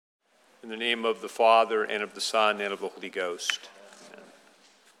In the name of the Father, and of the Son, and of the Holy Ghost. Amen.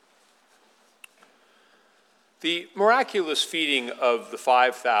 The miraculous feeding of the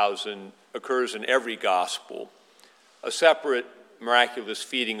 5,000 occurs in every gospel. A separate miraculous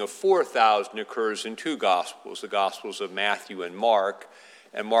feeding of 4,000 occurs in two gospels, the Gospels of Matthew and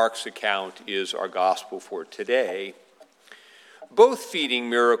Mark's account is our gospel for today. Both feeding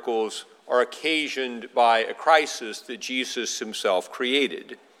miracles are occasioned by a crisis that Jesus himself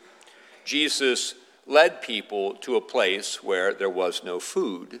created. Jesus led people to a place where there was no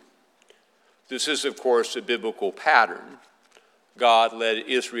food. This is, of course, a biblical pattern. God led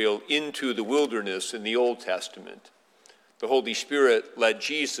Israel into the wilderness in the Old Testament. The Holy Spirit led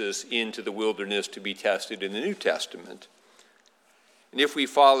Jesus into the wilderness to be tested in the New Testament. And if we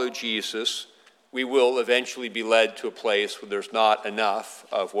follow Jesus, we will eventually be led to a place where there's not enough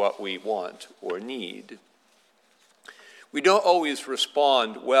of what we want or need. We don't always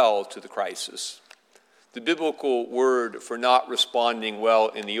respond well to the crisis. The biblical word for not responding well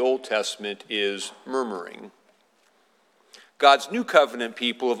in the Old Testament is murmuring. God's New Covenant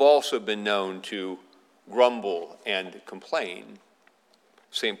people have also been known to grumble and complain.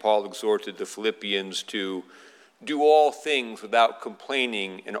 St. Paul exhorted the Philippians to do all things without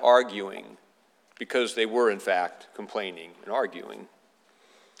complaining and arguing, because they were, in fact, complaining and arguing.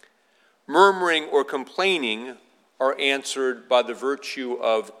 Murmuring or complaining are answered by the virtue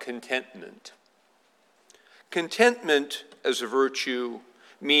of contentment. Contentment as a virtue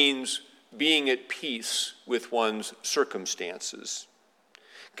means being at peace with one's circumstances.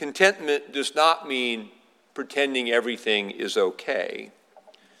 Contentment does not mean pretending everything is okay.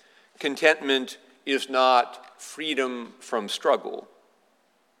 Contentment is not freedom from struggle.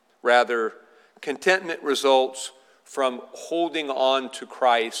 Rather, contentment results from holding on to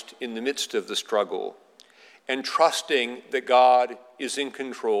Christ in the midst of the struggle and trusting that God is in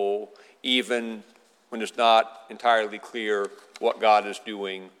control even when it's not entirely clear what God is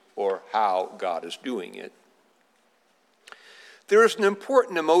doing or how God is doing it. There is an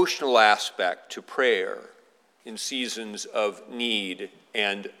important emotional aspect to prayer in seasons of need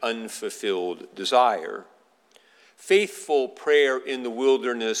and unfulfilled desire. Faithful prayer in the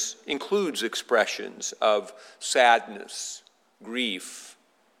wilderness includes expressions of sadness, grief,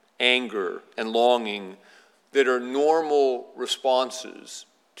 anger, and longing that are normal responses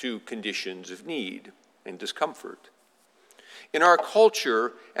to conditions of need and discomfort. In our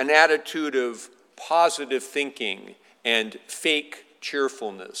culture, an attitude of positive thinking and fake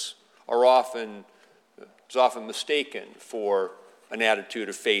cheerfulness is often mistaken for an attitude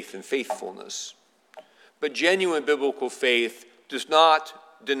of faith and faithfulness. But genuine biblical faith does not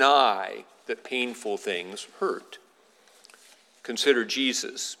deny that painful things hurt. Consider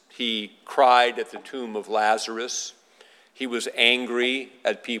Jesus. He cried at the tomb of Lazarus. He was angry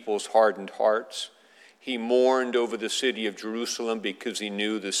at people's hardened hearts. He mourned over the city of Jerusalem because he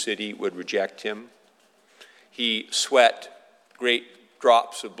knew the city would reject him. He sweat great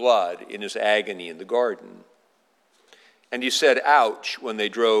drops of blood in his agony in the garden. And he said, "Ouch," when they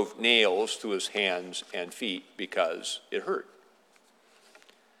drove nails through his hands and feet because it hurt.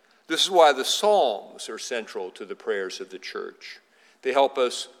 This is why the Psalms are central to the prayers of the church. They help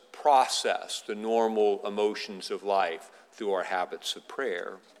us process the normal emotions of life through our habits of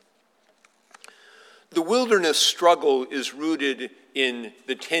prayer. The wilderness struggle is rooted in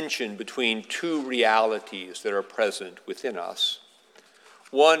the tension between two realities that are present within us.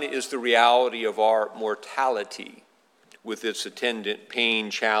 One is the reality of our mortality, with its attendant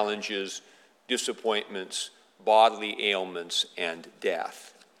pain, challenges, disappointments, bodily ailments, and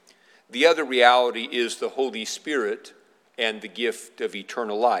death. The other reality is the Holy Spirit and the gift of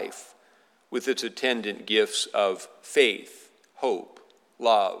eternal life, with its attendant gifts of faith, hope,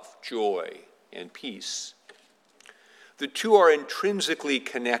 love, joy, and peace. The two are intrinsically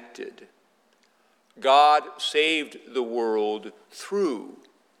connected. God saved the world through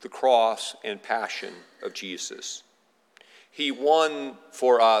the cross and passion of Jesus. He won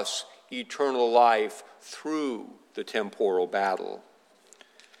for us eternal life through the temporal battle.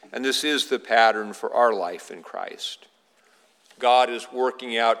 And this is the pattern for our life in Christ. God is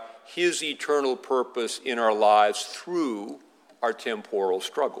working out his eternal purpose in our lives through our temporal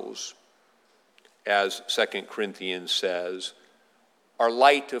struggles. As 2 Corinthians says, our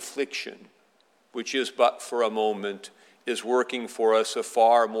light affliction, which is but for a moment, is working for us a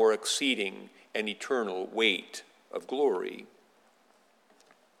far more exceeding and eternal weight of glory.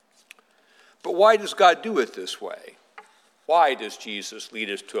 But why does God do it this way? Why does Jesus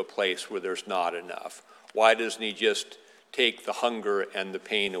lead us to a place where there's not enough? Why doesn't he just take the hunger and the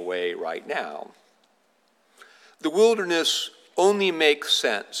pain away right now? The wilderness only makes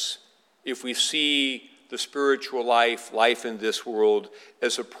sense if we see the spiritual life in this world,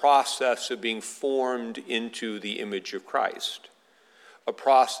 as a process of being formed into the image of Christ, a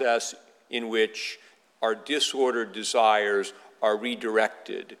process in which our disordered desires are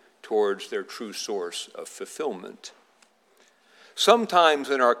redirected towards their true source of fulfillment. Sometimes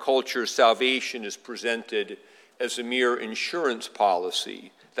in our culture, salvation is presented as a mere insurance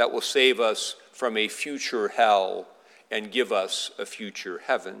policy that will save us from a future hell and give us a future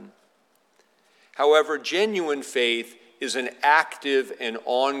heaven. However, genuine faith is an active and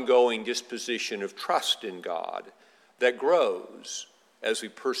ongoing disposition of trust in God that grows as we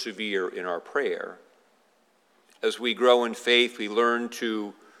persevere in our prayer. As we grow in faith, we learn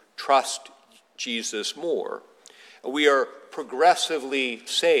to trust Jesus more. We are progressively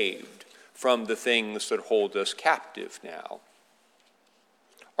saved from the things that hold us captive now.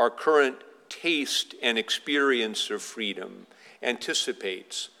 Our current taste and experience of freedom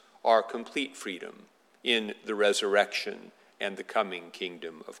anticipates our complete freedom in the resurrection and the coming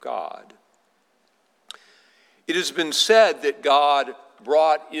kingdom of God. It has been said that God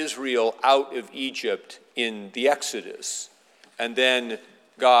brought Israel out of Egypt in the Exodus, and then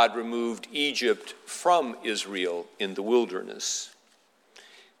God removed Egypt from Israel in the wilderness.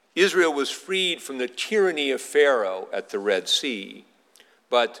 Israel was freed from the tyranny of Pharaoh at the Red Sea,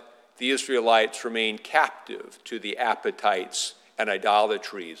 but the Israelites remained captive to the appetites and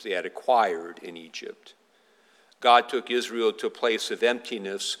idolatries they had acquired in Egypt. God took Israel to a place of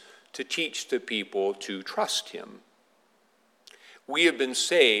emptiness to teach the people to trust him. We have been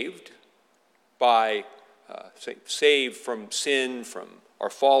saved saved from sin, from our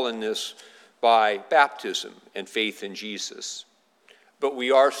fallenness, by baptism and faith in Jesus. But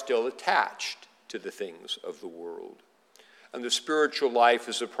we are still attached to the things of the world. And the spiritual life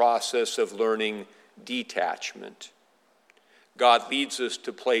is a process of learning detachment. God leads us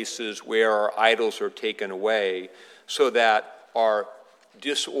to places where our idols are taken away so that our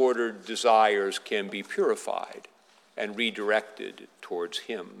disordered desires can be purified and redirected towards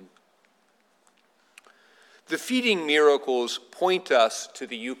him. The feeding miracles point us to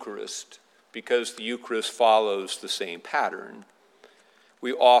the Eucharist because the Eucharist follows the same pattern.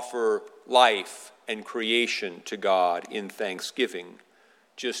 We offer life and creation to God in thanksgiving,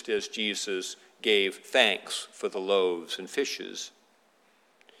 just as Jesus gave thanks for the loaves and fishes.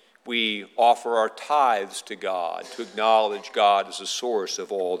 We offer our tithes to God to acknowledge God as the source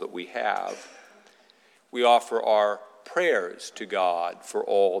of all that we have. We offer our prayers to God for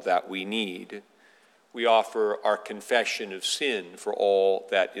all that we need. We offer our confession of sin for all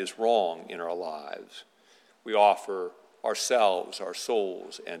that is wrong in our lives. We offer ourselves, our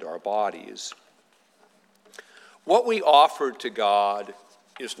souls, and our bodies. What we offer to God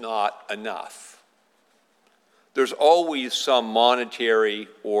is not enough. There's always some monetary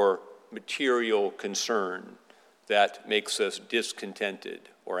or material concern that makes us discontented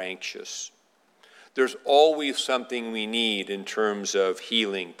or anxious. There's always something we need in terms of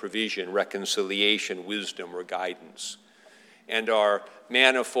healing, provision, reconciliation, wisdom, or guidance. And our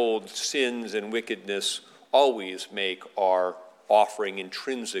manifold sins and wickedness always make our offering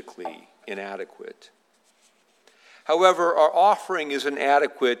intrinsically inadequate. However, our offering is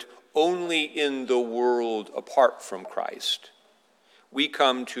inadequate only in the world apart from Christ. We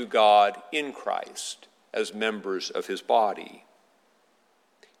come to God in Christ as members of his body.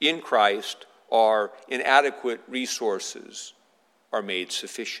 In Christ, our inadequate resources are made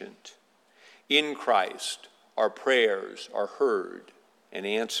sufficient. In Christ, our prayers are heard and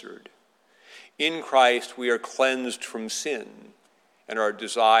answered. In Christ, we are cleansed from sin, and our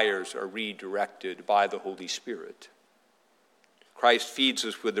desires are redirected by the Holy Spirit. Christ feeds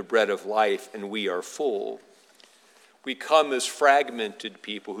us with the bread of life, and we are full. We come as fragmented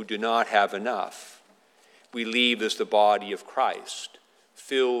people who do not have enough. We leave as the body of Christ,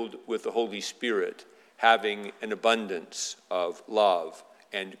 filled with the Holy Spirit, having an abundance of love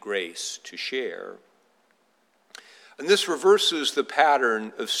and grace to share. And this reverses the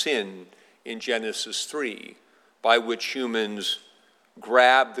pattern of sin in Genesis 3, by which humans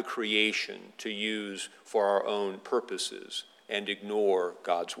grab the creation to use for our own purposes and ignore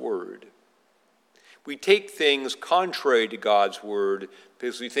God's word. We take things contrary to God's word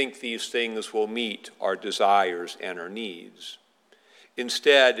because we think these things will meet our desires and our needs.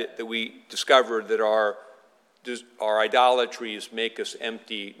 Instead, that we discover that our idolatries make us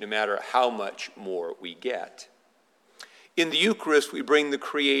empty no matter how much more we get. In the Eucharist, we bring the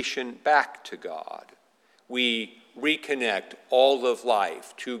creation back to God. We reconnect all of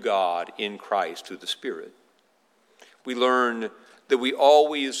life to God in Christ through the Spirit. We learn that we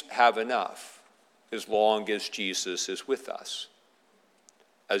always have enough as long as Jesus is with us.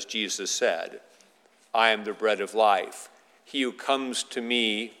 as Jesus said, I am the bread of life. He who comes to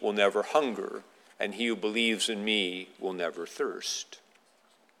me will never hunger, and he who believes in me will never thirst.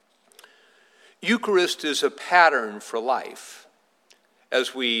 Eucharist is a pattern for life.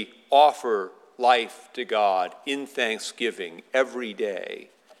 As we offer life to God in thanksgiving every day,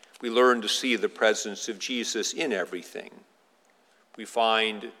 we learn to see the presence of Jesus in everything. We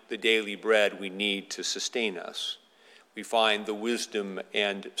find the daily bread we need to sustain us. We find the wisdom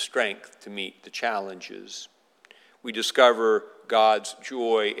and strength to meet the challenges. We discover God's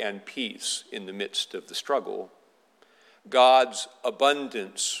joy and peace in the midst of the struggle. God's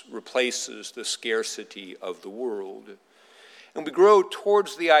abundance replaces the scarcity of the world. And we grow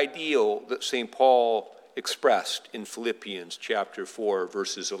towards the ideal that St. Paul expressed in Philippians chapter 4,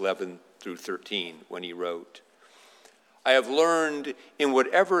 verses 11 through 13, when he wrote, I have learned in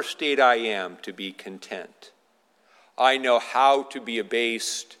whatever state I am to be content. I know how to be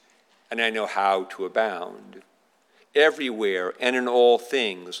abased, and I know how to abound. Everywhere and in all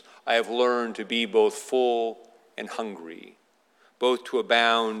things, I have learned to be both full and hungry, both to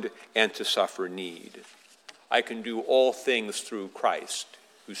abound and to suffer need. I can do all things through Christ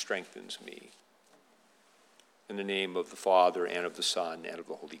who strengthens me. In the name of the Father, and of the Son, and of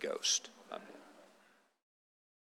the Holy Ghost.